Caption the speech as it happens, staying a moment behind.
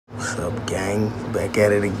up, gang? Back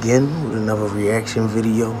at it again with another reaction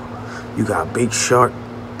video. You got Big Shark,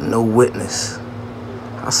 No Witness.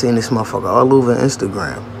 I seen this motherfucker all over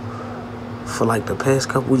Instagram for like the past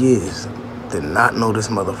couple years. Did not know this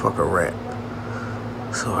motherfucker rap.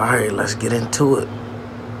 So alright, let's get into it.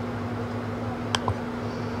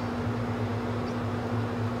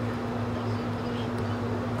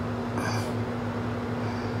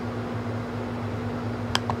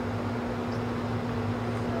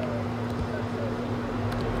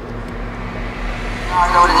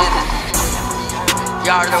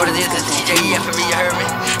 Y'all already know what it is, it's TJEF for me, you heard me?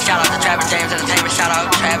 Shout out to Travis James Entertainment, shout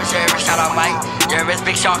out Travis Herman, shout out Mike. You heard me? It's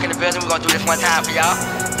Big Shark in the building, we're gonna do this one time for y'all.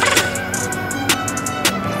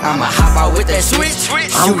 I'ma hop out with that switch,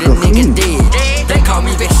 shoot a nigga dead. They call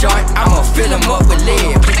me Big Shark, I'ma fill him up with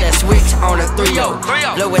lead. Put that switch on a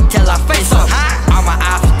 3-0, blow it till I face up. All my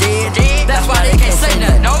eyes are dead, that's why they can't say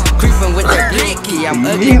nothing. Creeping with that blicky, I'm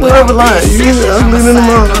ugly, but I'm vicious. I'm a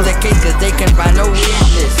side close that case cause they can find no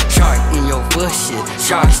witness. Shark in your bushes,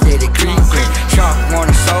 Shark steady creeping. Shark want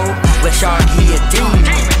a soul, but Shark he a demon.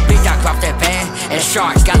 Big Doc off that band, and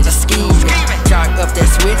Shark got the scheme. Shark up that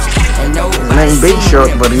switch, and nobody Big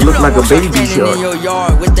Shark, but he look like a baby shark. In your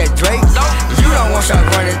yard with that Drake, you don't want Shark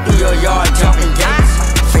running through your yard jumping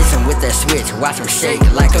gates. Face him with that switch, watch him shake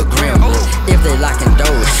like a gremlin. If they locking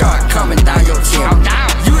doors, Shark coming down your chimney.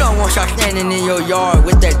 You don't want Shark standing in your yard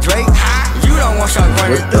with that Drake. You don't want Shark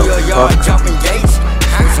running through your yard jumping gates.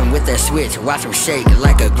 Face him with that switch, watch him shake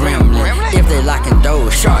like a gremlin. If they locking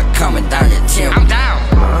doors, Shark coming down your chimney. I'm down.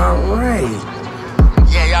 Alright.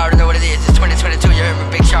 Yeah, y'all already know what it is. It's 2022. You heard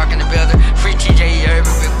me? Big Shark in the building. Free TJ. You heard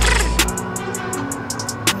me?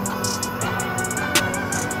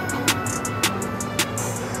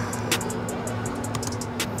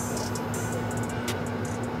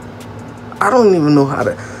 I don't even know how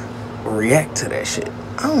to react to that shit.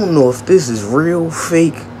 I don't know if this is real,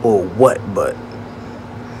 fake, or what, but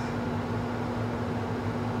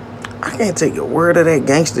I can't take a word of that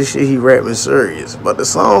gangster shit he rapping serious. But the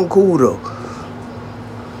song cool though.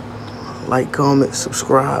 Like, comment,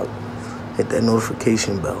 subscribe, hit that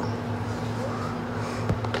notification bell.